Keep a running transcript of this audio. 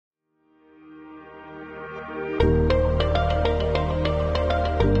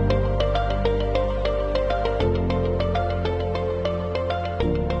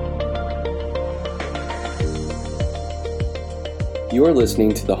You are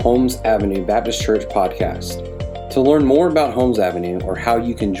listening to the Holmes Avenue Baptist Church podcast. To learn more about Holmes Avenue or how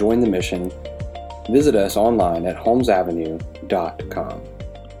you can join the mission, visit us online at holmesavenue.com.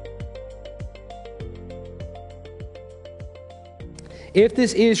 If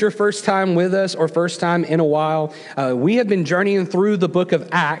this is your first time with us or first time in a while, we have been journeying through the book of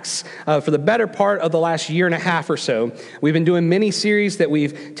Acts for the better part of the last year and a half or so. We've been doing mini series that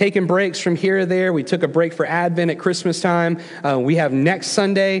we've taken breaks from here or there. We took a break for Advent at Christmas time. We have next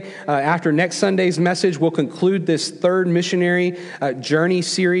Sunday. After next Sunday's message, we'll conclude this third missionary journey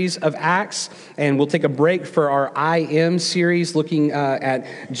series of Acts, and we'll take a break for our I Am series, looking at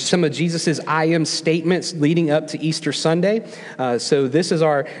some of Jesus's I Am statements leading up to Easter Sunday. So this is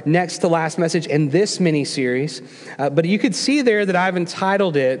our next to last message in this mini-series. But you could see there that I've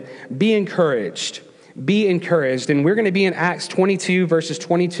entitled it, Be Encouraged. Be encouraged. And we're going to be in Acts 22, verses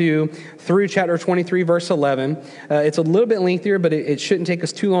 22 through chapter 23, verse 11. It's a little bit lengthier, but it shouldn't take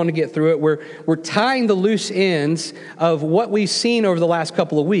us too long to get through it. We're tying the loose ends of what we've seen over the last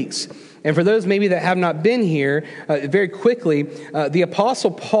couple of weeks. And for those maybe that have not been here, very quickly, the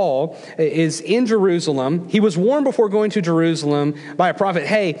Apostle Paul is in Jerusalem. He was warned before going to Jerusalem by a prophet,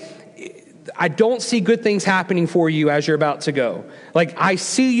 hey, I don't see good things happening for you as you're about to go. Like, I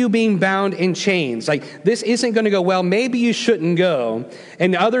see you being bound in chains. Like, this isn't going to go well. Maybe you shouldn't go.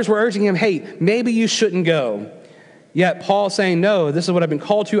 And others were urging him, hey, maybe you shouldn't go. Yet Paul saying, no, this is what I've been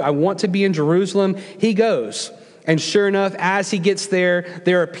called to. I want to be in Jerusalem. He goes. And sure enough, as he gets there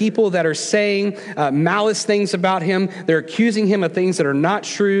are people that are saying malice things about him. They're accusing him of things that are not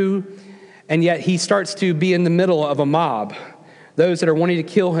true. And yet he starts to be in the middle of a mob. Those that are wanting to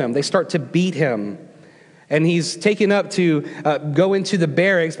kill him, they start to beat him. And he's taken up to go into the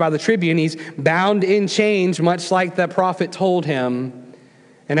barracks by the tribune. He's bound in chains, much like the prophet told him.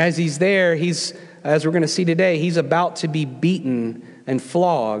 And as he's there, as we're going to see today, he's about to be beaten and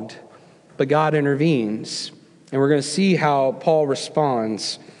flogged. But God intervenes. And we're going to see how Paul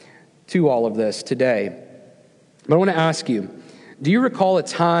responds to all of this today. But I want to ask you, do you recall a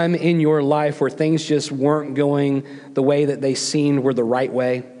time in your life where things just weren't going the way that they seemed were the right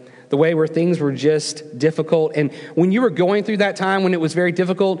way? The way where things were just difficult? And when you were going through that time when it was very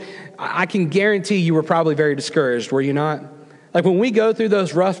difficult, I can guarantee you were probably very discouraged, were you not? Like when we go through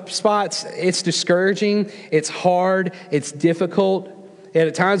those rough spots, it's discouraging, it's hard, it's difficult. And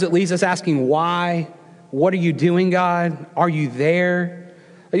at times it leaves us asking why. What are you doing, God? Are you there?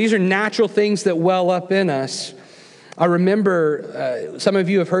 These are natural things that well up in us. I remember, some of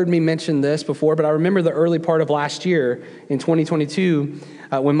you have heard me mention this before, but I remember the early part of last year in 2022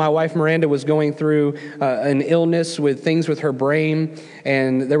 when my wife Miranda was going through an illness with things with her brain,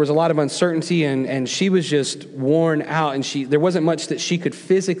 and there was a lot of uncertainty, and she was just worn out, and there wasn't much that she could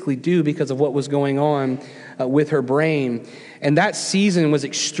physically do because of what was going on with her brain. And that season was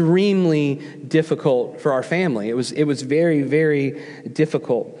extremely difficult for our family. It was very, very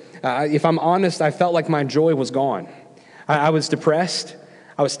difficult. If I'm honest, I felt like my joy was gone. I was depressed.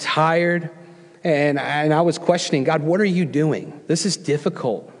 I was tired. And I was questioning, God, what are you doing? This is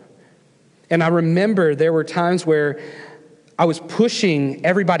difficult. And I remember there were times where I was pushing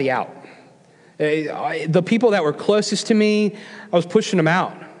everybody out. The people that were closest to me, I was pushing them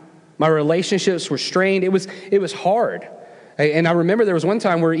out. My relationships were strained. It was hard. And I remember there was one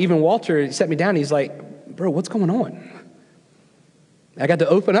time where even Walter set me down. He's like, bro, what's going on? I got to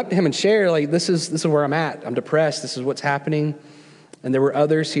open up to him and share, like, this is where I'm at. I'm depressed. This is what's happening. And there were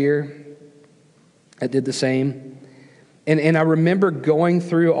others here that did the same. And I remember going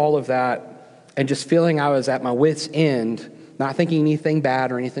through all of that and just feeling I was at my wit's end, not thinking anything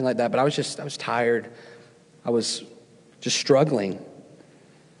bad or anything like that, but I was tired. I was just struggling.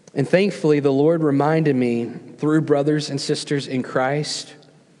 And thankfully, the Lord reminded me through brothers and sisters in Christ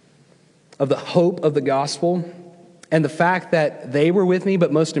of the hope of the gospel and the fact that they were with me,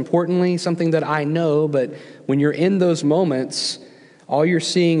 but most importantly, something that I know, but when you're in those moments, all you're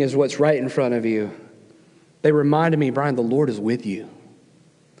seeing is what's right in front of you. They reminded me, Brian, the Lord is with you.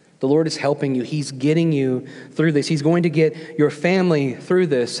 The Lord is helping you. He's getting you through this. He's going to get your family through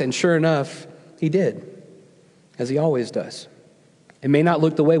this. And sure enough, He did, as He always does. It may not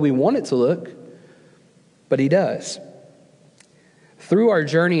look the way we want it to look, but He does. Through our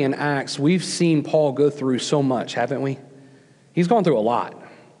journey in Acts, we've seen Paul go through so much, haven't we? He's gone through a lot.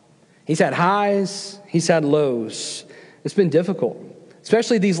 He's had highs, he's had lows. It's been difficult,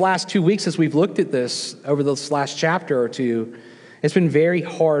 especially these last 2 weeks as we've looked at this over this last chapter or two. It's been very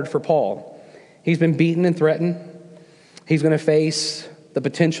hard for Paul. He's been beaten and threatened. He's going to face the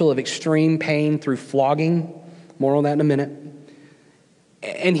potential of extreme pain through flogging. More on that in a minute.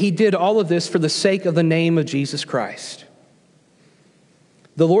 And he did all of this for the sake of the name of Jesus Christ.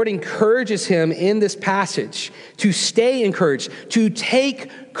 the Lord encourages him in this passage to stay encouraged, to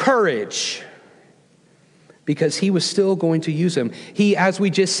take courage, because he was still going to use him. He, as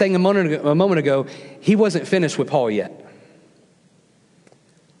we just sang a moment ago, he wasn't finished with Paul yet.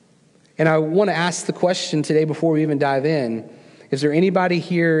 And I want to ask the question today before we even dive in, is there anybody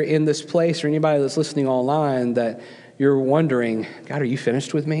here in this place or anybody that's listening online that you're wondering, God, are you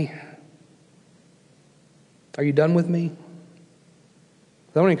finished with me? Are you done with me?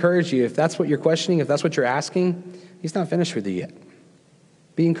 I want to encourage you, if that's what you're questioning, if that's what you're asking, he's not finished with you yet.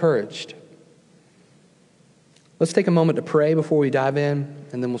 Be encouraged. Let's take a moment to pray before we dive in,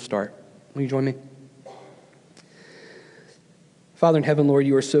 and then we'll start. Will you join me? Father in heaven, Lord,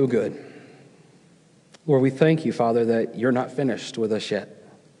 you are so good. Lord, we thank you, Father, that you're not finished with us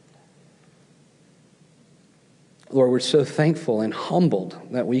yet. Lord, we're so thankful and humbled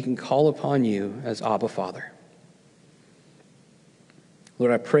that we can call upon you as Abba, Father.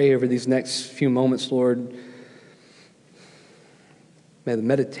 Lord, I pray over these next few moments, Lord, may the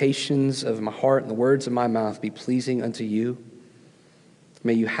meditations of my heart and the words of my mouth be pleasing unto you.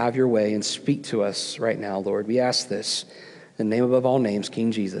 May you have your way and speak to us right now, Lord. We ask this in the name above all names,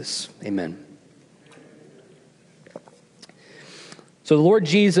 King Jesus. Amen. So the Lord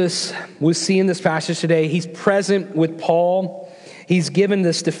Jesus, we see in this passage today, he's present with Paul. He's given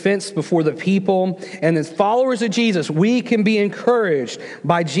this defense before the people. And as followers of Jesus, we can be encouraged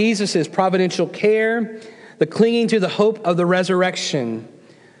by Jesus' providential care, the clinging to the hope of the resurrection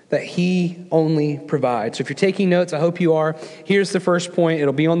that he only provides. So if you're taking notes, I hope you are. Here's the first point.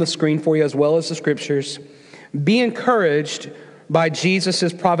 It'll be on the screen for you as well as the scriptures. Be encouraged by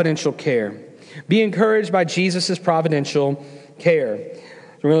Jesus' providential care. Be encouraged by Jesus' providential care.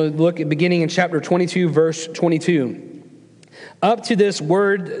 We're going to look at beginning in chapter 22, verse 22. Up to this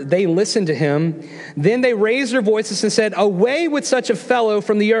word, they listened to him. Then they raised their voices and said, "Away with such a fellow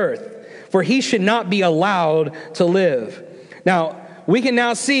from the earth, for he should not be allowed to live." Now, we can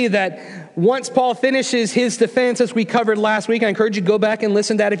now see that once Paul finishes his defense, as we covered last week, I encourage you to go back and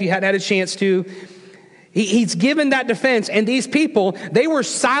listen to that if you hadn't had a chance to. He's given that defense, and these people, they were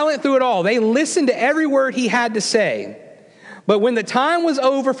silent through it all. They listened to every word he had to say. But when the time was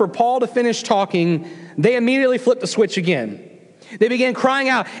over for Paul to finish talking, they immediately flipped the switch again. They began crying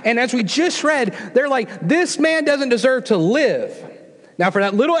out. And as we just read, they're like, this man doesn't deserve to live. Now, for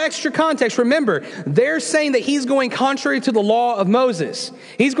that little extra context, remember, they're saying that he's going contrary to the law of Moses.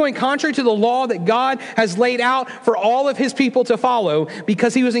 He's going contrary to the law that God has laid out for all of his people to follow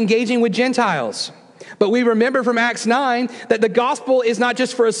because he was engaging with Gentiles. But we remember from Acts 9 that the gospel is not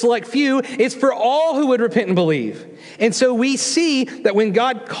just for a select few, it's for all who would repent and believe. And so we see that when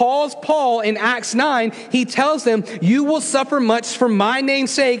God calls Paul in Acts 9, he tells them, you will suffer much for my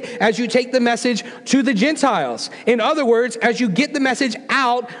name's sake as you take the message to the Gentiles. In other words, as you get the message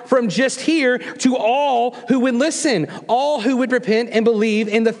out from just here to all who would listen, all who would repent and believe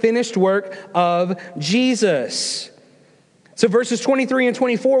in the finished work of Jesus. So verses 23 and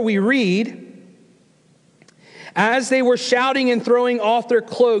 24, we read, as they were shouting and throwing off their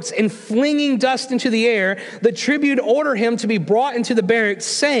cloaks and flinging dust into the air, the tribune ordered him to be brought into the barracks,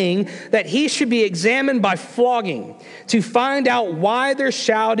 saying that he should be examined by flogging to find out why they're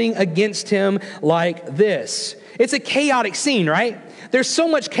shouting against him like this. It's a chaotic scene, right? There's so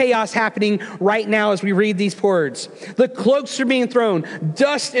much chaos happening right now as we read these words. The cloaks are being thrown.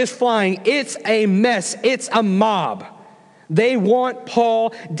 Dust is flying. It's a mess. It's a mob. They want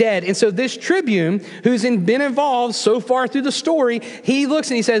Paul dead. And so this tribune, who's been involved so far through the story, he looks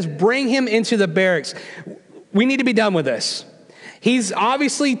and he says, bring him into the barracks. We need to be done with this. He's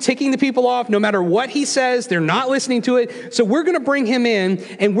obviously ticking the people off. No matter what he says, they're not listening to it. So we're going to bring him in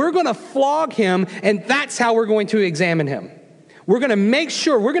and we're going to flog him. And that's how we're going to examine him. We're going to make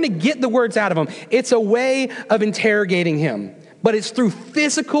sure, we're going to get the words out of him. It's a way of interrogating him, but it's through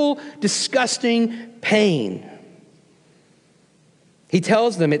physical, disgusting pain. He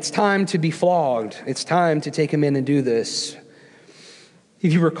tells them it's time to be flogged. It's time to take him in and do this.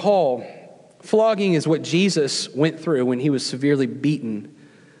 If you recall, flogging is what Jesus went through when he was severely beaten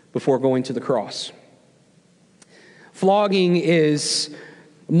before going to the cross. Flogging is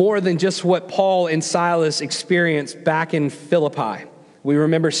more than just what Paul and Silas experienced back in Philippi. We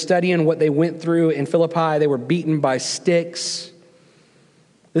remember studying what they went through in Philippi. They were beaten by sticks.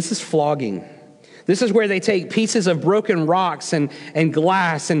 This is flogging. This is where they take pieces of broken rocks and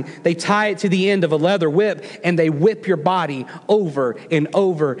glass and they tie it to the end of a leather whip and they whip your body over and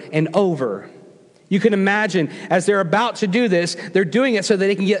over and over. You can imagine as they're about to do this, they're doing it so that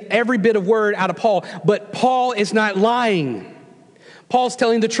they can get every bit of word out of Paul. But Paul is not lying. Paul's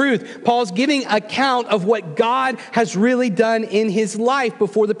telling the truth. Paul's giving account of what God has really done in his life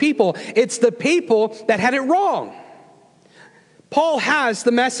before the people. It's the people that had it wrong. Paul has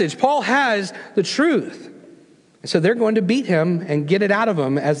the message. Paul has the truth. So they're going to beat him and get it out of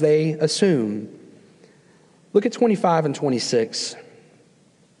him as they assume. Look at 25 and 26.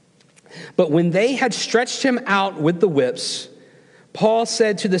 But when they had stretched him out with the whips, Paul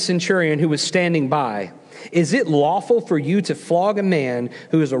said to the centurion who was standing by, "Is it lawful for you to flog a man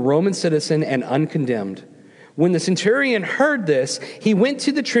who is a Roman citizen and uncondemned?" When the centurion heard this, he went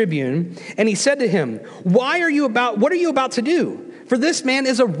to the tribune and he said to him, what are you about to do? For this man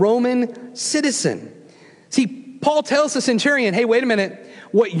is a Roman citizen. See, Paul tells the centurion, hey, wait a minute.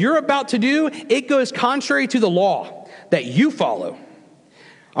 What you're about to do, it goes contrary to the law that you follow.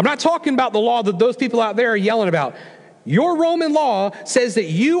 I'm not talking about the law that those people out there are yelling about. Your Roman law says that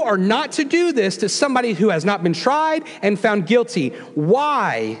you are not to do this to somebody who has not been tried and found guilty.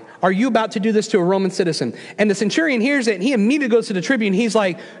 Why are you about to do this to a Roman citizen? And the centurion hears it, and he immediately goes to the tribune. He's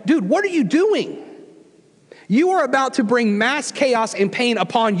like, dude, what are you doing? You are about to bring mass chaos and pain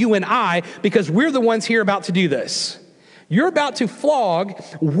upon you and I because we're the ones here about to do this. You're about to flog,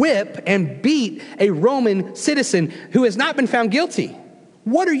 whip, and beat a Roman citizen who has not been found guilty.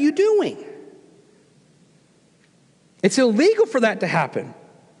 What are you doing? It's illegal for that to happen.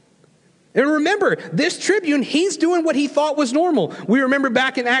 And remember, this tribune, he's doing what he thought was normal. We remember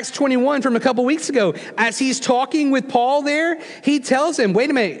back in Acts 21 from a couple weeks ago, as he's talking with Paul there, he tells him, wait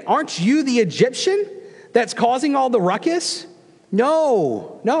a minute, aren't you the Egyptian that's causing all the ruckus?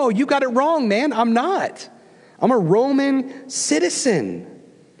 No, you got it wrong, man. I'm not. I'm a Roman citizen.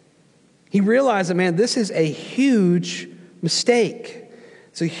 He realized that, man, this is a huge mistake.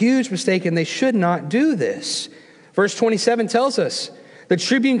 It's a huge mistake, and they should not do this. Verse 27 tells us, the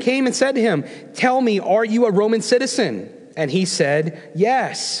tribune came and said to him, tell me, are you a Roman citizen? And he said,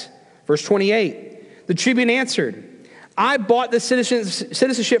 yes. Verse 28, the tribune answered, I bought the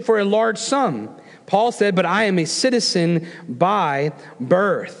citizenship for a large sum. Paul said, but I am a citizen by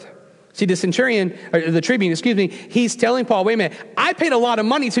birth. See, the tribune, he's telling Paul, wait a minute, I paid a lot of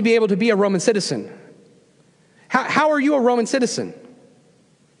money to be able to be a Roman citizen. How are you a Roman citizen?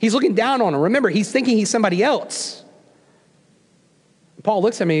 He's looking down on him. Remember, he's thinking he's somebody else. Paul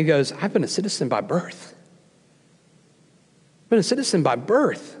looks at me and he goes, I've been a citizen by birth. I've been a citizen by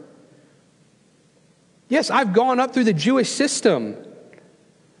birth. Yes, I've gone up through the Jewish system,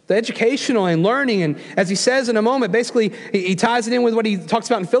 the educational and learning. And as he says in a moment, basically, he ties it in with what he talks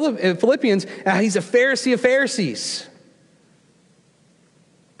about in Philippians. He's a Pharisee of Pharisees.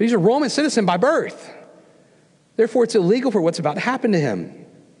 But he's a Roman citizen by birth. Therefore, it's illegal for what's about to happen to him.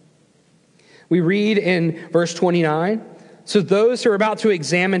 We read in verse 29, so those who are about to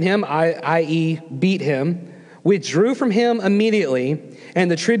examine him, i.e. beat him, withdrew from him immediately, and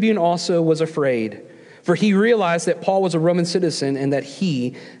the tribune also was afraid, for he realized that Paul was a Roman citizen and that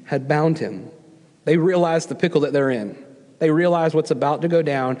he had bound him. They realized the pickle that they're in. They realize what's about to go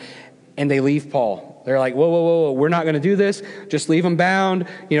down, and they leave Paul. They're like, whoa, we're not going to do this. Just leave him bound.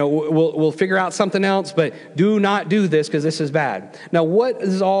 We'll figure out something else, but do not do this because this is bad. Now, what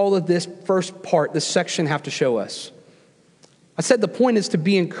does all of this first part, this section, have to show us? I said the point is to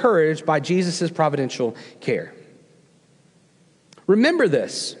be encouraged by Jesus' providential care. Remember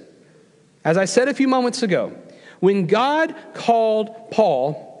this. As I said a few moments ago, when God called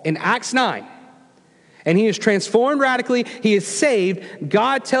Paul in Acts 9, and he is transformed radically, he is saved,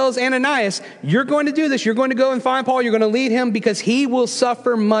 God tells Ananias, you're going to do this, you're going to go and find Paul, you're going to lead him because he will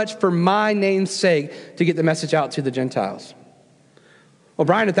suffer much for my name's sake to get the message out to the Gentiles. Well,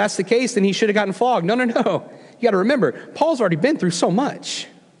 Brian, if that's the case, then he should have gotten flogged. No. You got to remember, Paul's already been through so much.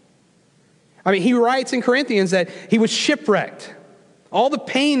 I mean, he writes in Corinthians that he was shipwrecked. All the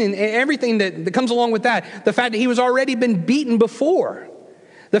pain and everything that comes along with that. The fact that he was already been beaten before.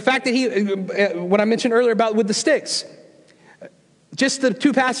 The fact that what I mentioned earlier about with the sticks. Just the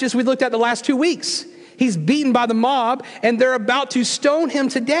two passages we looked at the last 2 weeks. He's beaten by the mob and they're about to stone him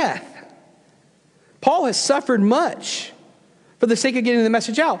to death. Paul has suffered much for the sake of getting the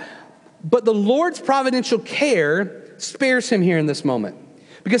message out. But the Lord's providential care spares him here in this moment.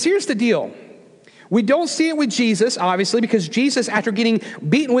 Because here's the deal. We don't see it with Jesus, obviously, because Jesus, after getting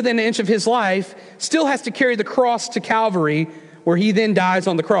beaten within an inch of his life, still has to carry the cross to Calvary, where he then dies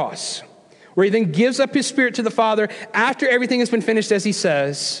on the cross, where he then gives up his spirit to the Father after everything has been finished, as he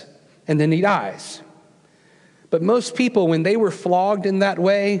says, and then he dies. But most people, when they were flogged in that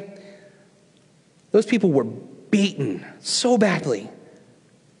way, those people were beaten so badly,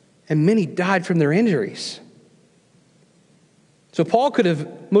 and many died from their injuries. So Paul could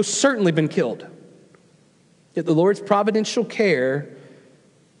have most certainly been killed. Yet the Lord's providential care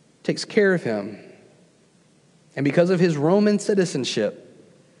takes care of him. And because of his Roman citizenship,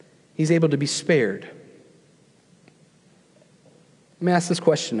 he's able to be spared. Let me ask this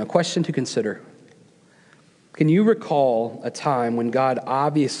question, a question to consider. Can you recall a time when God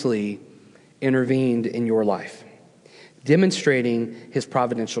obviously intervened in your life, demonstrating his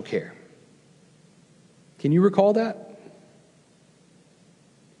providential care? Can you recall that?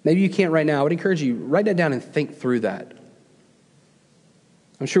 Maybe you can't right now. I would encourage you, write that down and think through that.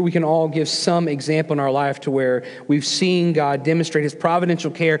 I'm sure we can all give some example in our life to where we've seen God demonstrate his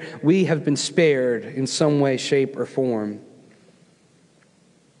providential care. We have been spared in some way, shape, or form.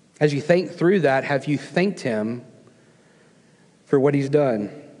 As you think through that, have you thanked him for what he's done?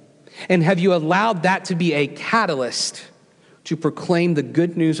 And have you allowed that to be a catalyst to proclaim the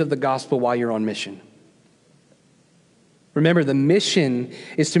good news of the gospel while you're on mission? Remember, the mission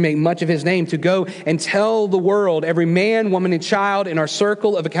is to make much of his name, to go and tell the world, every man, woman, and child in our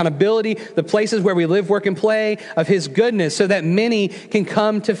circle of accountability, the places where we live, work, and play, of his goodness, so that many can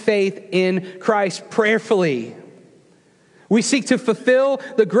come to faith in Christ prayerfully. We seek to fulfill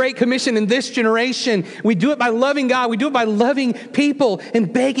the Great Commission in this generation. We do it by loving God. We do it by loving people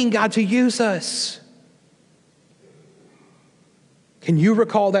and begging God to use us. Can you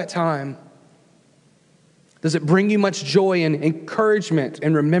recall that time? Does it bring you much joy and encouragement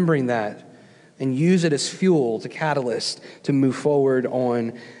in remembering that? And use it as fuel, to catalyst, to move forward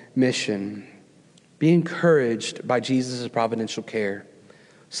on mission. Be encouraged by Jesus' providential care.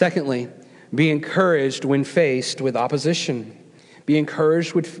 Secondly, be encouraged when faced with opposition. Be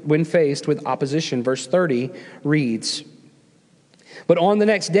encouraged when faced with opposition. Verse 30 reads, "But on the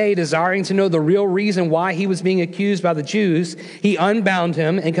next day, desiring to know the real reason why he was being accused by the Jews, he unbound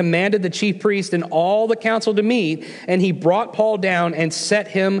him and commanded the chief priest and all the council to meet, and he brought Paul down and set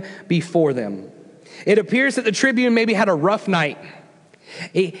him before them." It appears that the tribune maybe had a rough night.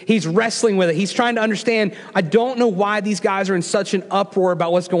 He's wrestling with it. He's trying to understand, I don't know why these guys are in such an uproar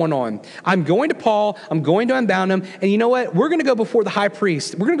about what's going on. I'm going to Paul. I'm going to unbound him. And you know what? We're going to go before the high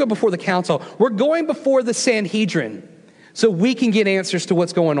priest. We're going to go before the council. We're going before the Sanhedrin so we can get answers to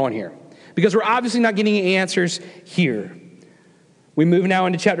what's going on here. Because we're obviously not getting any answers here. We move now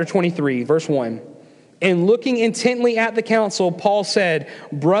into chapter 23, verse 1. "And looking intently at the council, Paul said,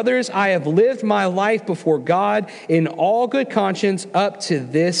 'Brothers, I have lived my life before God in all good conscience up to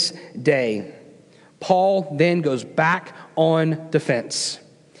this day.'" Paul then goes back on defense.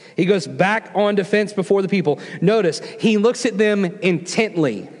 He goes back on defense before the people. Notice, he looks at them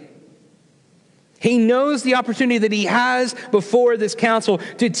intently. He knows the opportunity that he has before this council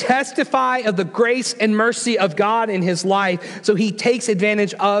to testify of the grace and mercy of God in his life, so he takes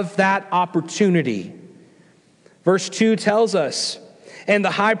advantage of that opportunity. Verse 2 tells us, "And the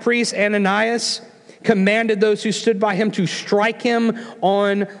high priest Ananias commanded those who stood by him to strike him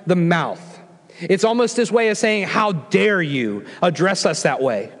on the mouth." It's almost this way of saying, how dare you address us that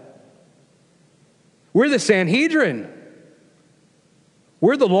way? We're the Sanhedrin.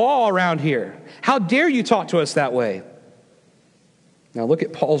 We're the law around here. How dare you talk to us that way? Now look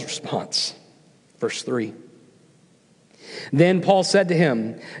at Paul's response. Verse 3. "Then Paul said to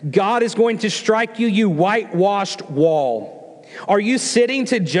him, 'God is going to strike you, you whitewashed wall. Are you sitting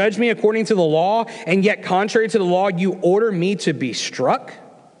to judge me according to the law, and yet contrary to the law you order me to be struck?'"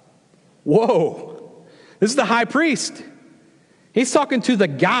 Whoa. This is the high priest. He's talking to the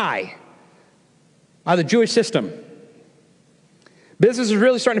guy by the Jewish system. Business is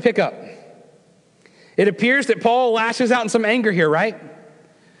really starting to pick up. It appears that Paul lashes out in some anger here, right?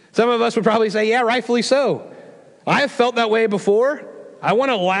 Some of us would probably say, yeah, rightfully so. I have felt that way before. I want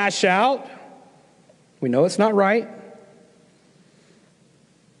to lash out. We know it's not right.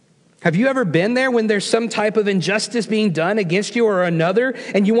 Have you ever been there when there's some type of injustice being done against you or another,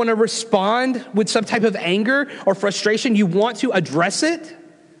 and you want to respond with some type of anger or frustration? You want to address it?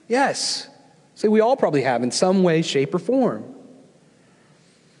 Yes. So we all probably have in some way, shape, or form.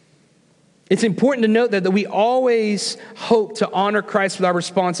 It's important to note that we always hope to honor Christ with our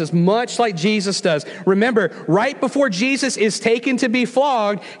responses, much like Jesus does. Remember, right before Jesus is taken to be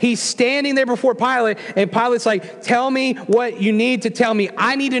flogged, he's standing there before Pilate, and Pilate's like, "Tell me what you need to tell me.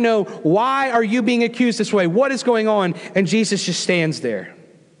 I need to know, why are you being accused this way? What is going on?" And Jesus just stands there.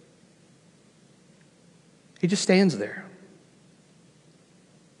 He just stands there.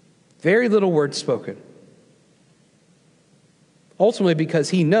 Very little words spoken. Ultimately,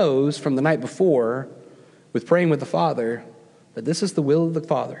 because he knows from the night before, with praying with the Father, that this is the will of the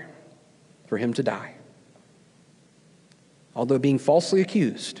Father, for him to die. Although being falsely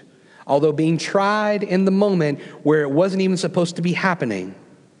accused, although being tried in the moment where it wasn't even supposed to be happening,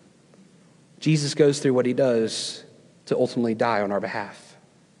 Jesus goes through what he does to ultimately die on our behalf.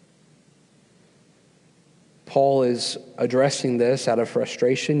 Paul is addressing this out of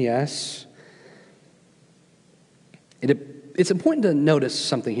frustration, yes. It's important to notice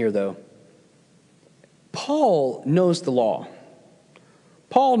something here, though. Paul knows the law.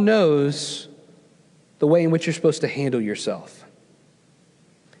 Paul knows the way in which you're supposed to handle yourself.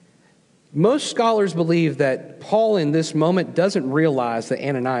 Most scholars believe that Paul in this moment doesn't realize that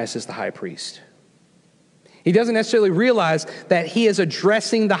Ananias is the high priest. He doesn't necessarily realize that he is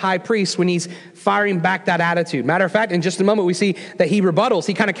addressing the high priest when he's firing back that attitude. Matter of fact, in just a moment we see that he rebuttals.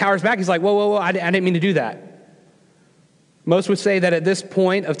 He kind of cowers back. He's like, whoa, I didn't mean to do that. Most would say that at this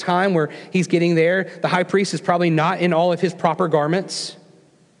point of time where he's getting there, the high priest is probably not in all of his proper garments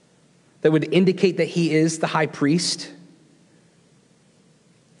that would indicate that he is the high priest.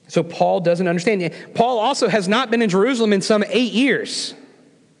 So Paul doesn't understand. Paul also has not been in Jerusalem in some 8 years.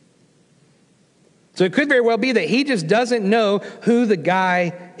 So it could very well be that he just doesn't know who the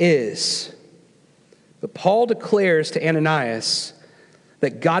guy is. But Paul declares to Ananias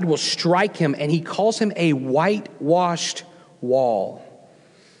that God will strike him, and he calls him a whitewashed wall.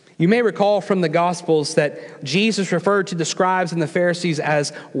 You may recall from the Gospels that Jesus referred to the scribes and the Pharisees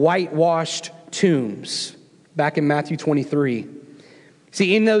as whitewashed tombs, back in Matthew 23.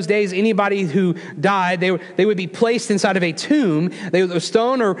 See, in those days, anybody who died, they would be placed inside of a tomb. The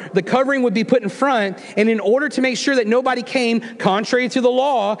stone or the covering would be put in front. And in order to make sure that nobody came contrary to the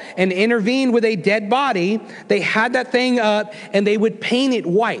law and intervened with a dead body, they had that thing up and they would paint it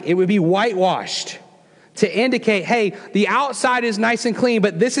white. It would be whitewashed to indicate, hey, the outside is nice and clean,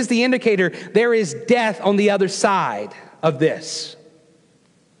 but this is the indicator. There is death on the other side of this.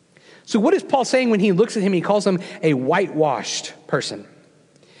 So what is Paul saying when he looks at him? He calls him a whitewashed person.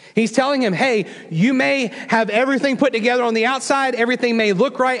 He's telling him, hey, you may have everything put together on the outside. Everything may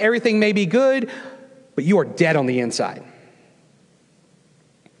look right. Everything may be good. But you are dead on the inside.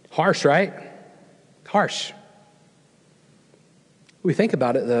 Harsh, right? Harsh. We think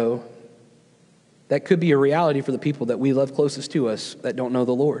about it, though. That could be a reality for the people that we love closest to us that don't know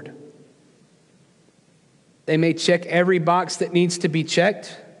the Lord. They may check every box that needs to be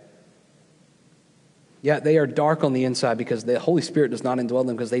checked. Yet they are dark on the inside because the Holy Spirit does not indwell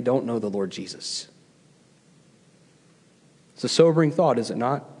them because they don't know the Lord Jesus. It's a sobering thought, is it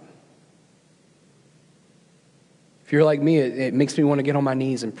not? If you're like me, it makes me want to get on my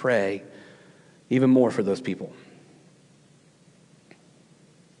knees and pray even more for those people.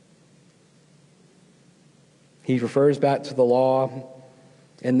 He refers back to the law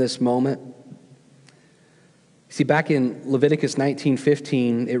in this moment. See, back in Leviticus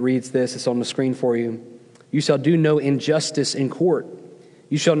 19:15, it reads this. It's on the screen for you. You shall do no injustice in court.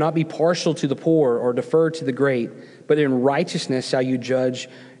 You shall not be partial to the poor or defer to the great, but in righteousness shall you judge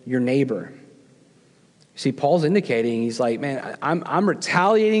your neighbor. See, Paul's indicating, he's like, man, I'm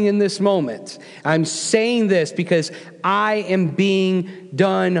retaliating in this moment. I'm saying this because I am being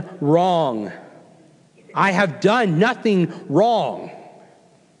done wrong. I have done nothing wrong.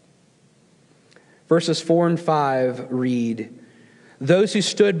 Verses 4 and 5 read, those who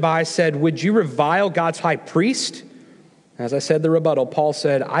stood by said, would you revile God's high priest? As I said, the rebuttal, Paul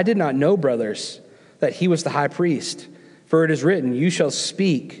said, I did not know, brothers, that he was the high priest. For it is written, you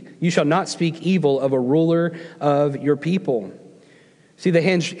shall not speak evil of a ruler of your people. See,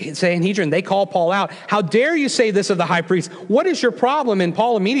 the Sanhedrin, they call Paul out. How dare you say this of the high priest? What is your problem? And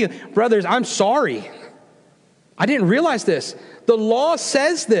Paul immediately, brothers, I'm sorry. I didn't realize this. The law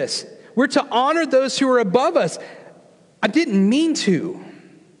says this. We're to honor those who are above us. I didn't mean to.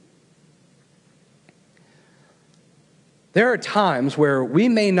 There are times where we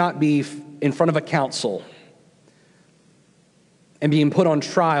may not be in front of a council and being put on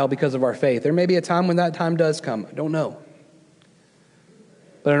trial because of our faith. There may be a time when that time does come. I don't know.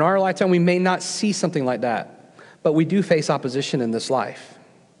 But in our lifetime, we may not see something like that. But we do face opposition in this life.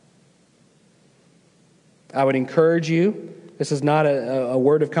 I would encourage you, this is not a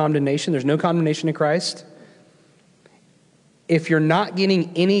word of condemnation. There's no condemnation in Christ. If you're not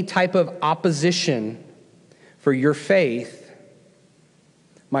getting any type of opposition for your faith,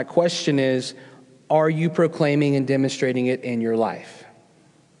 my question is, are you proclaiming and demonstrating it in your life?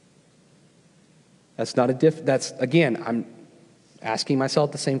 Again, I'm asking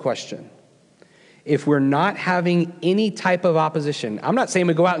myself the same question. If we're not having any type of opposition, I'm not saying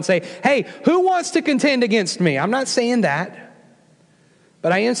we go out and say, hey, who wants to contend against me? I'm not saying that.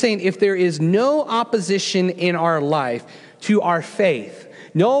 But I am saying if there is no opposition in our life to our faith,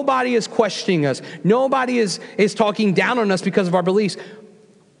 nobody is questioning us, nobody is talking down on us because of our beliefs,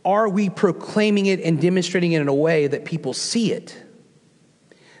 are we proclaiming it and demonstrating it in a way that people see it?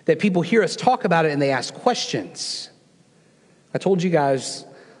 That people hear us talk about it and they ask questions? I told you guys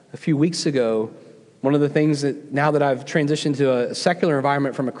a few weeks ago One of the things that now that I've transitioned to a secular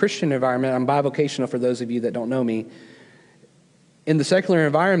environment from a Christian environment, I'm bivocational for those of you that don't know me. In the secular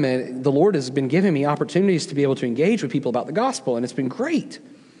environment, the Lord has been giving me opportunities to be able to engage with people about the gospel, and it's been great.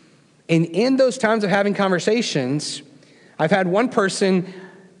 And in those times of having conversations, I've had one person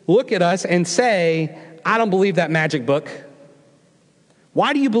look at us and say, I don't believe that magic book.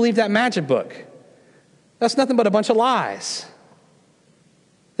 Why do you believe that magic book? That's nothing but a bunch of lies.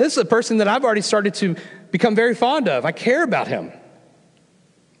 This is a person that I've already started to become very fond of. I care about him.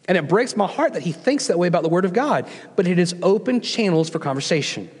 And it breaks my heart that he thinks that way about the Word of God. But it has opened channels for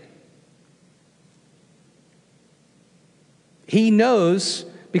conversation. He knows,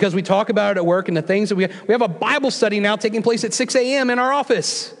 because we talk about it at work and the things that we have a Bible study now taking place at 6 a.m. in our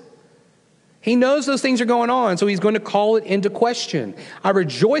office. He knows those things are going on, so he's going to call it into question. I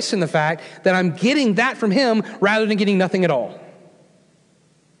rejoice in the fact that I'm getting that from him rather than getting nothing at all.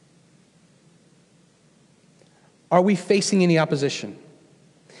 Are we facing any opposition?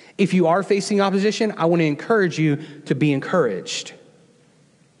 If you are facing opposition, I want to encourage you to be encouraged.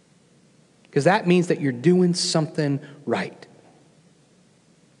 Because that means that you're doing something right.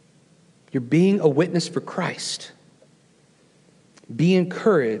 You're being a witness for Christ. Be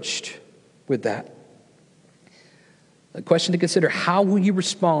encouraged with that. A question to consider: how will you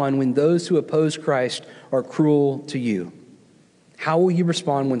respond when those who oppose Christ are cruel to you? How will you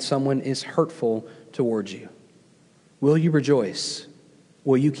respond when someone is hurtful towards you? Will you rejoice?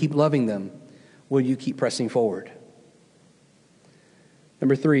 Will you keep loving them? Will you keep pressing forward?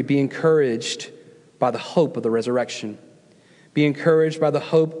 Number 3, be encouraged by the hope of the resurrection. Be encouraged by the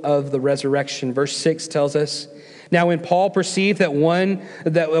hope of the resurrection. Verse 6 tells us, now when Paul perceived that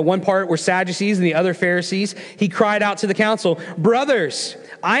one part were Sadducees and the other Pharisees, he cried out to the council, brothers,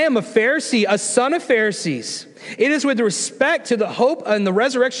 I am a Pharisee, a son of Pharisees. It is with respect to the hope and the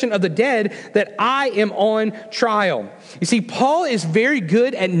resurrection of the dead that I am on trial. You see, Paul is very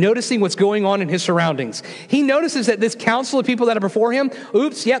good at noticing what's going on in his surroundings. He notices that this council of people that are before him,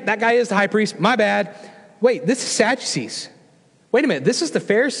 oops, yep, that guy is the high priest, my bad. Wait, this is Sadducees. Wait a minute, this is the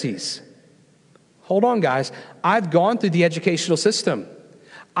Pharisees. Hold on, guys. I've gone through the educational system.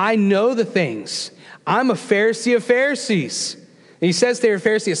 I know the things. I'm a Pharisee of Pharisees. And he says they're a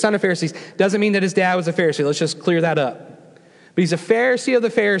Pharisee, a son of Pharisees. Doesn't mean that his dad was a Pharisee. Let's just clear that up. But he's a Pharisee of the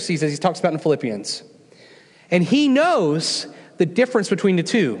Pharisees, as he talks about in Philippians. And he knows the difference between the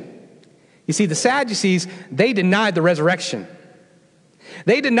two. You see, the Sadducees, they denied the resurrection.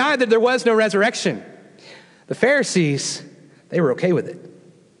 They denied that there was no resurrection. The Pharisees, they were okay with it.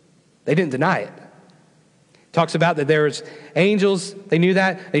 They didn't deny it. Talks about that there was angels. They knew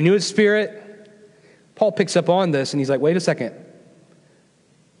that. They knew his spirit. Paul picks up on this and he's like, wait a second.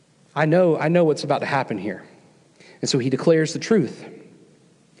 I know what's about to happen here. And so he declares the truth.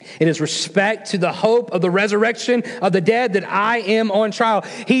 It is respect to the hope of the resurrection of the dead that I am on trial.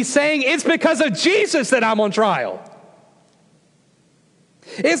 He's saying it's because of Jesus that I'm on trial.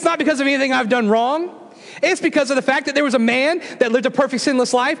 It's not because of anything I've done wrong. It's because of the fact that there was a man that lived a perfect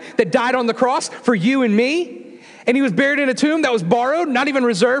sinless life that died on the cross for you and me. And he was buried in a tomb that was borrowed, not even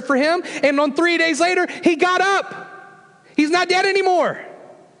reserved for him. And on 3 days later, he got up. He's not dead anymore.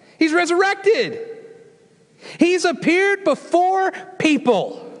 He's resurrected. He's appeared before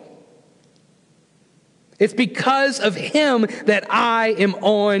people. It's because of him that I am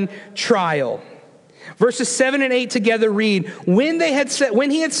on trial. Verses 7 and 8 together read, when he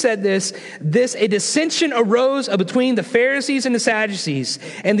had said this, a dissension arose between the Pharisees and the Sadducees,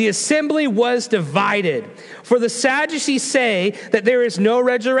 and the assembly was divided. For the Sadducees say that there is no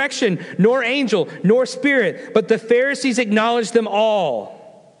resurrection, nor angel, nor spirit, but the Pharisees acknowledge them all.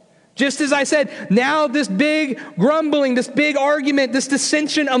 Just as I said, now this big grumbling, this big argument, this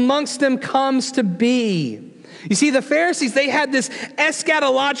dissension amongst them comes to be. You see, the Pharisees, they had this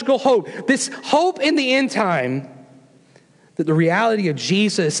eschatological hope, this hope in the end time, that the reality of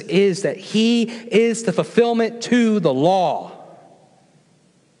Jesus is that he is the fulfillment to the law.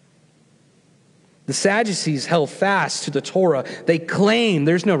 The Sadducees held fast to the Torah. They claim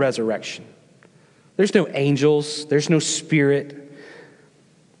there's no resurrection. There's no angels. There's no spirit.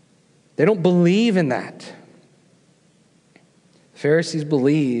 They don't believe in that. The Pharisees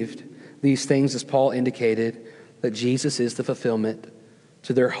believed these things, as Paul indicated, that Jesus is the fulfillment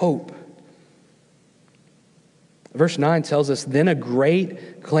to their hope. Verse 9 tells us, then a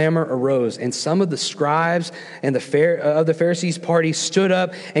great clamor arose, and some of the scribes and of the Pharisees' party stood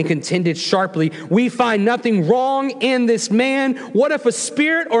up and contended sharply. We find nothing wrong in this man. What if a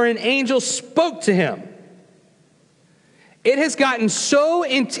spirit or an angel spoke to him? It has gotten so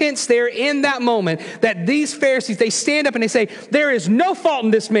intense there in that moment that these Pharisees, they stand up and they say, there is no fault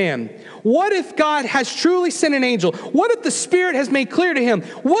in this man. What if God has truly sent an angel? What if the Spirit has made clear to him?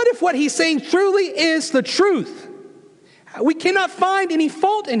 What if what he's saying truly is the truth? We cannot find any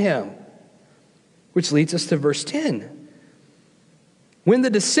fault in him. Which leads us to verse 10. When the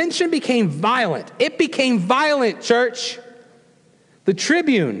dissension became violent, it became violent, church. The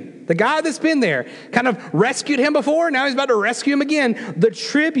tribune, the guy that's been there, kind of rescued him before. Now he's about to rescue him again. The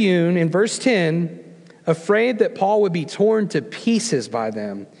tribune, in verse 10, afraid that Paul would be torn to pieces by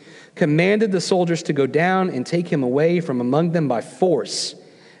them, commanded the soldiers to go down and take him away from among them by force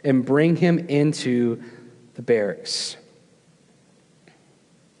and bring him into the barracks.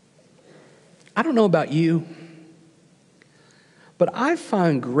 I don't know about you, but I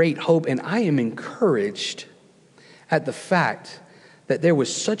find great hope and I am encouraged at the fact that there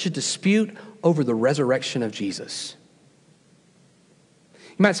was such a dispute over the resurrection of Jesus.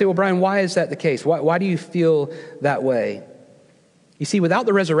 You might say, well, Brian, why is that the case? Why do you feel that way? You see, without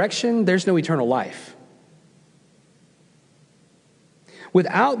the resurrection, there's no eternal life.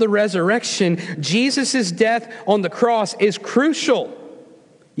 Without the resurrection, Jesus' death on the cross is crucial.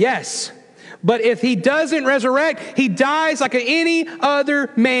 Yes, but if he doesn't resurrect, he dies like any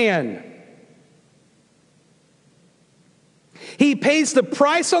other man. He pays the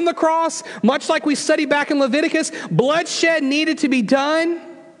price on the cross, much like we studied back in Leviticus. Bloodshed needed to be done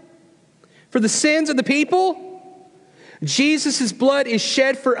for the sins of the people. Jesus' blood is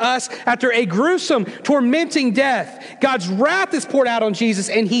shed for us after a gruesome, tormenting death. God's wrath is poured out on Jesus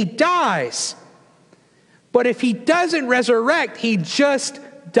and he dies. But if he doesn't resurrect, he just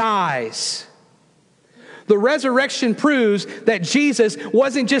dies. The resurrection proves that Jesus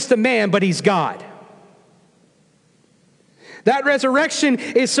wasn't just a man, but he's God. That resurrection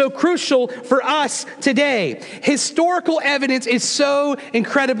is so crucial for us today. Historical evidence is so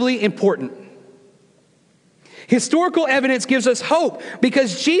incredibly important. Historical evidence gives us hope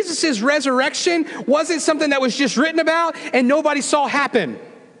because Jesus' resurrection wasn't something that was just written about and nobody saw happen.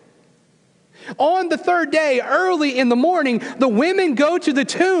 On the third day, early in the morning, the women go to the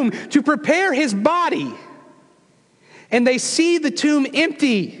tomb to prepare his body. And they see the tomb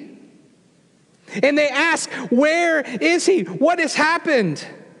empty. And they ask, where is he? What has happened?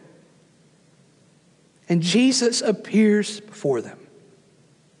 And Jesus appears before them.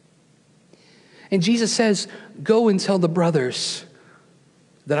 And Jesus says, go and tell the brothers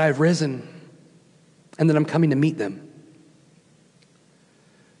that I have risen and that I'm coming to meet them.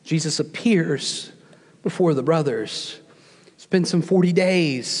 Jesus appears before the brothers, spends some 40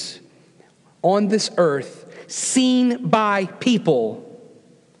 days on this earth, seen by people,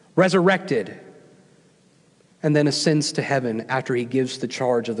 resurrected, and then ascends to heaven after he gives the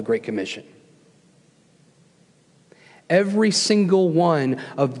charge of the Great Commission. Every single one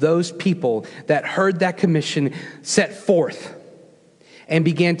of those people that heard that commission set forth and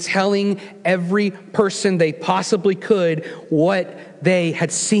began telling every person they possibly could what they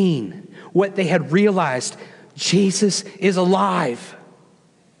had seen, what they had realized. Jesus is alive.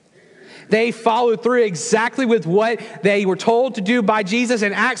 They followed through exactly with what they were told to do by Jesus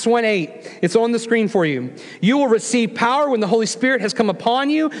in Acts 1:8. It's on the screen for you. You will receive power when the Holy Spirit has come upon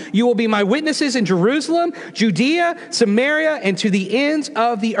you. You will be my witnesses in Jerusalem, Judea, Samaria, and to the ends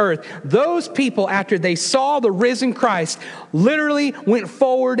of the earth. Those people, after they saw the risen Christ, literally went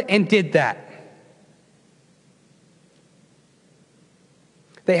forward and did that.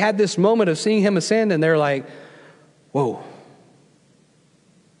 They had this moment of seeing him ascend, and they're like, whoa.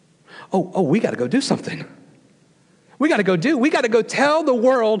 Oh, we got to go do something. We got to go tell the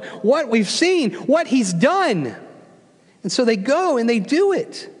world what we've seen, what he's done. And so they go and they do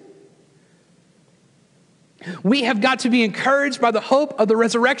it. We have got to be encouraged by the hope of the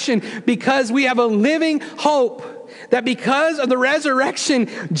resurrection because we have a living hope that because of the resurrection,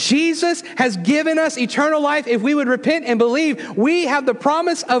 Jesus has given us eternal life. If we would repent and believe, we have the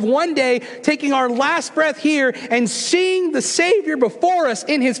promise of one day taking our last breath here and seeing the Savior before us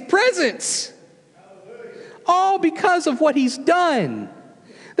in his presence. All because of what he's done.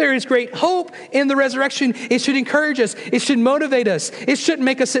 There is great hope in the resurrection. It should encourage us. It should motivate us. It shouldn't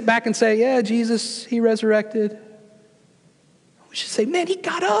make us sit back and say, yeah, Jesus, he resurrected. We should say, man, he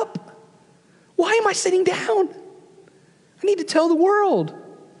got up. Why am I sitting down? I need to tell the world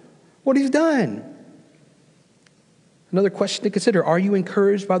what he's done. Another question to consider, are you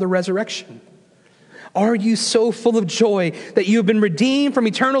encouraged by the resurrection? Are you so full of joy that you have been redeemed from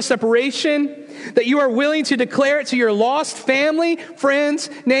eternal separation, that you are willing to declare it to your lost family, friends,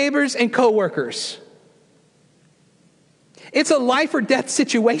 neighbors, and coworkers? It's a life or death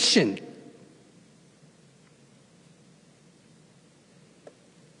situation.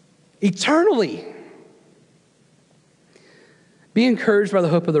 eternally. Be encouraged by the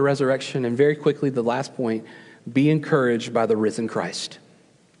hope of the resurrection. And very quickly, the last point, be encouraged by the risen Christ.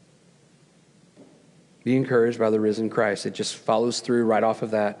 Be encouraged by the risen Christ. It just follows through right off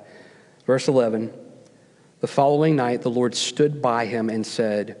of that. Verse 11, the following night, the Lord stood by him and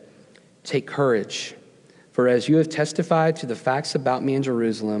said, "Take courage, for as you have testified to the facts about me in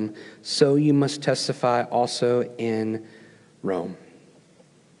Jerusalem, so you must testify also in Rome."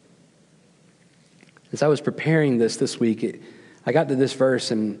 As I was preparing this week, I got to this verse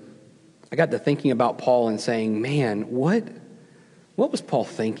and I got to thinking about Paul and saying, man, what was Paul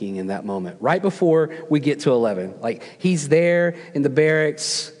thinking in that moment? Right before we get to 11. Like, he's there in the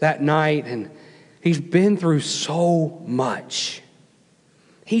barracks that night and he's been through so much.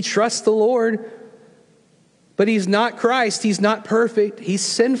 He trusts the Lord, but he's not Christ. He's not perfect. He's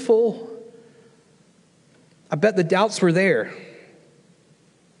sinful. I bet the doubts were there.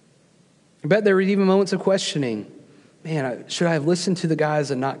 I bet there were even moments of questioning. Man, should I have listened to the guys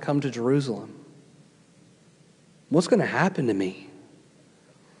and not come to Jerusalem? What's going to happen to me?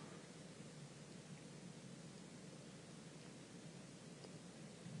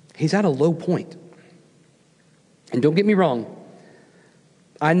 He's at a low point. And don't get me wrong.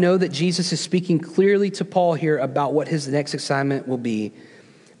 I know that Jesus is speaking clearly to Paul here about what his next assignment will be.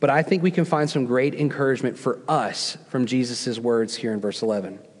 But I think we can find some great encouragement for us from Jesus' words here in verse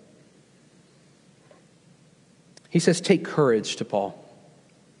 11. He says, take courage to Paul.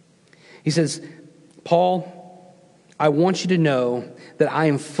 He says, Paul, I want you to know that I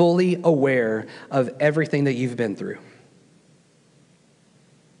am fully aware of everything that you've been through.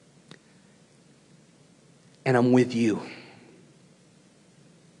 And I'm with you.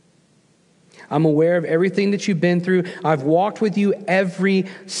 I'm aware of everything that you've been through. I've walked with you every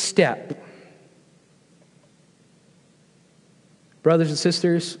step. Brothers and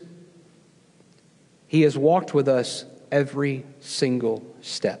sisters, he has walked with us every single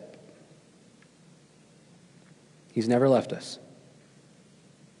step. He's never left us.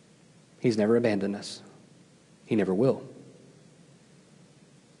 He's never abandoned us. He never will.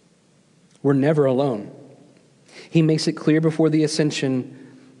 We're never alone. He makes it clear before the ascension,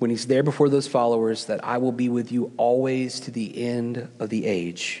 when he's there before those followers, that I will be with you always to the end of the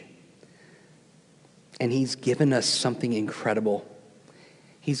age. And he's given us something incredible.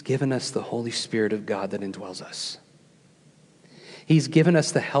 He's given us the Holy Spirit of God that indwells us. He's given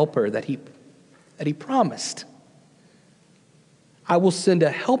us the helper that he promised. I will send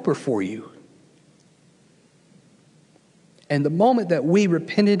a helper for you. And the moment that we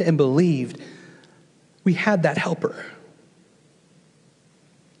repented and believed, we had that helper.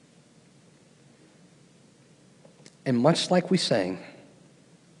 And much like we sang,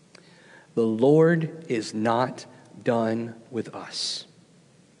 the Lord is not done with us.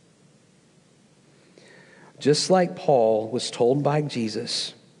 Just like Paul was told by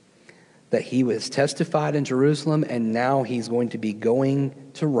Jesus that he was testified in Jerusalem and now he's going to be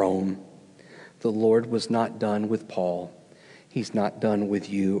going to Rome, the Lord was not done with Paul. He's not done with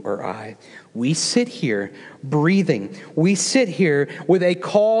you or I. We sit here breathing. We sit here with a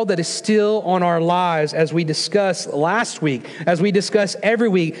call that is still on our lives, as we discussed last week, as we discuss every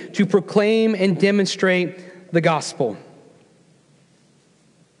week, to proclaim and demonstrate the gospel.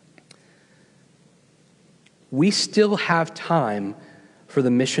 We still have time for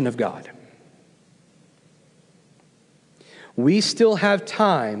the mission of God. We still have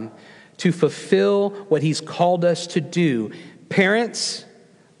time to fulfill what he's called us to do. Parents,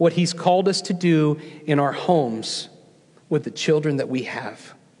 what he's called us to do in our homes with the children that we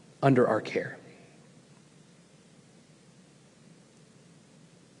have under our care.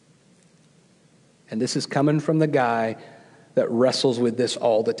 And this is coming from the guy that wrestles with this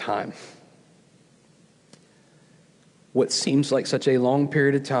all the time. What seems like such a long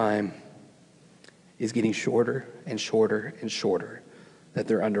period of time is getting shorter and shorter and shorter that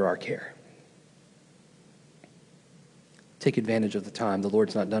they're under our care. Take advantage of the time. The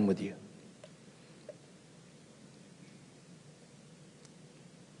Lord's not done with you.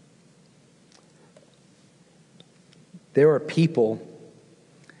 There are people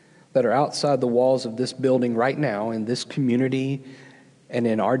that are outside the walls of this building right now, in this community and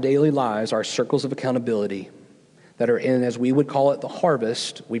in our daily lives, our circles of accountability, that are in, as we would call it, the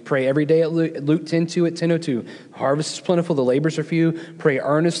harvest. We pray every day at Luke 10:2 at 10:02. Harvest is plentiful, the labors are few. Pray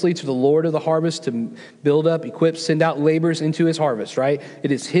earnestly to the Lord of the harvest to build up, equip, send out laborers into his harvest, right?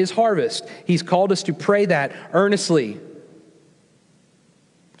 It is his harvest. He's called us to pray that earnestly,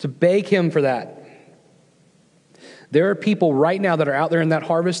 to beg him for that. There are people right now that are out there in that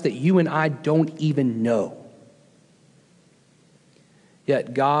harvest that you and I don't even know.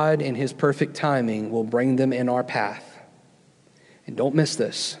 Yet God, in his perfect timing, will bring them in our path. And don't miss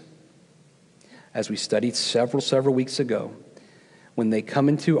this. As we studied several weeks ago, when they come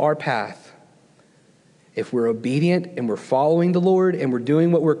into our path, if we're obedient and we're following the Lord and we're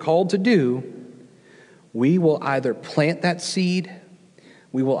doing what we're called to do, we will either plant that seed,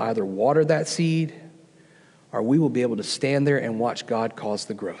 we will either water that seed, or we will be able to stand there and watch God cause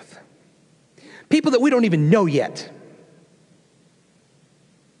the growth. People that we don't even know yet.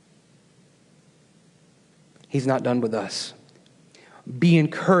 He's not done with us. Be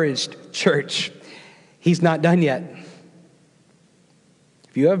encouraged, church. He's not done yet.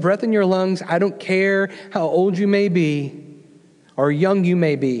 If you have breath in your lungs, I don't care how old you may be or young you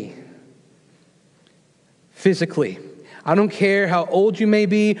may be physically. I don't care how old you may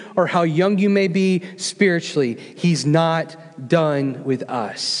be or how young you may be spiritually. He's not done with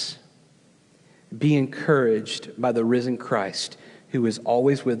us. Be encouraged by the risen Christ who is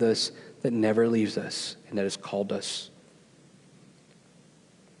always with us, that never leaves us, and that has called us.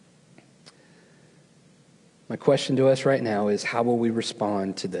 My question to us right now is, how will we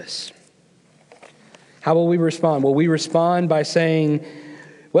respond to this? How will we respond? Will we respond by saying,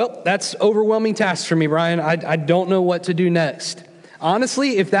 well, that's overwhelming task for me, Brian. I don't know what to do next.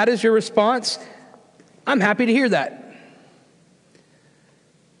 Honestly, if that is your response, I'm happy to hear that.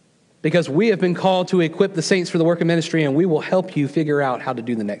 Because we have been called to equip the saints for the work of ministry, and we will help you figure out how to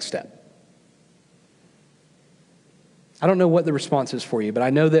do the next step. I don't know what the response is for you, but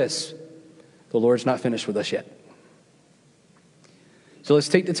I know this. The Lord's not finished with us yet. So let's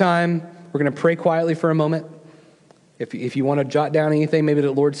take the time. We're going to pray quietly for a moment. If you want to jot down anything, maybe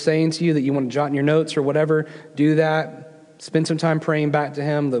the Lord's saying to you that you want to jot in your notes or whatever, do that. Spend some time praying back to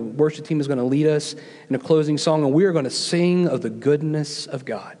him. The worship team is going to lead us in a closing song, and we are going to sing of the goodness of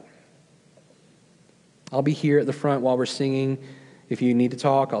God. I'll be here at the front while we're singing. If you need to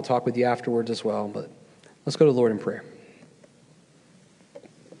talk, I'll talk with you afterwards as well. But let's go to the Lord in prayer.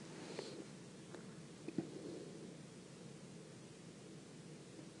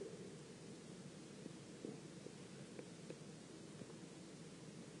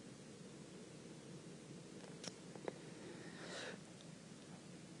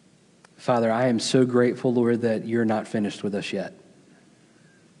 Father, I am so grateful, Lord, that you're not finished with us yet.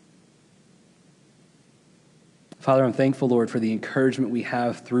 Father, I'm thankful, Lord, for the encouragement we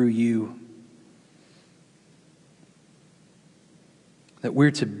have through you. That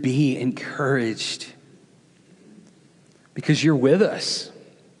we're to be encouraged because you're with us.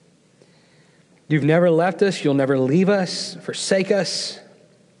 You've never left us. You'll never leave us, forsake us.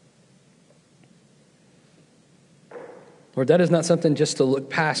 Lord, that is not something just to look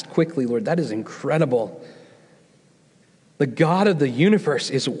past quickly, Lord. That is incredible. The God of the universe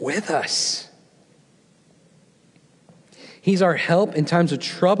is with us. He's our help in times of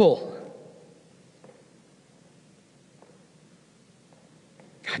trouble.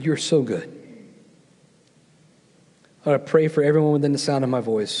 God, you're so good. Lord, I pray for everyone within the sound of my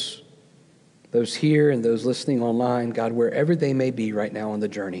voice, those here and those listening online, God, wherever they may be right now on the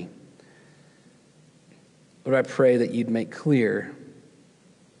journey. Lord, I pray that you'd make clear,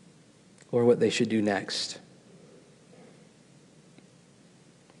 Lord, what they should do next.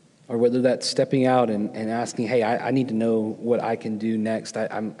 Or whether that's stepping out and asking, hey, I need to know what I can do next.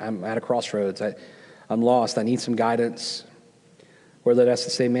 I'm at a crossroads. I'm lost. I need some guidance. Whether that's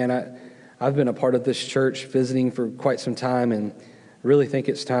to say, man, I've been a part of this church visiting for quite some time and really think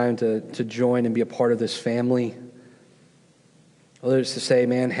it's time to join and be a part of this family. Whether it's to say,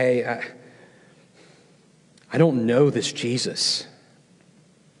 man, hey, I don't know this Jesus,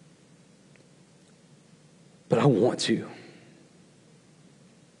 but I want to.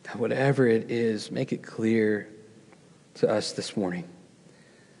 Whatever it is, make it clear to us this morning.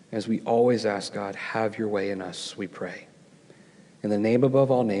 As we always ask, God, have your way in us, we pray. In the name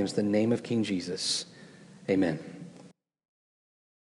above all names, the name of King Jesus, amen.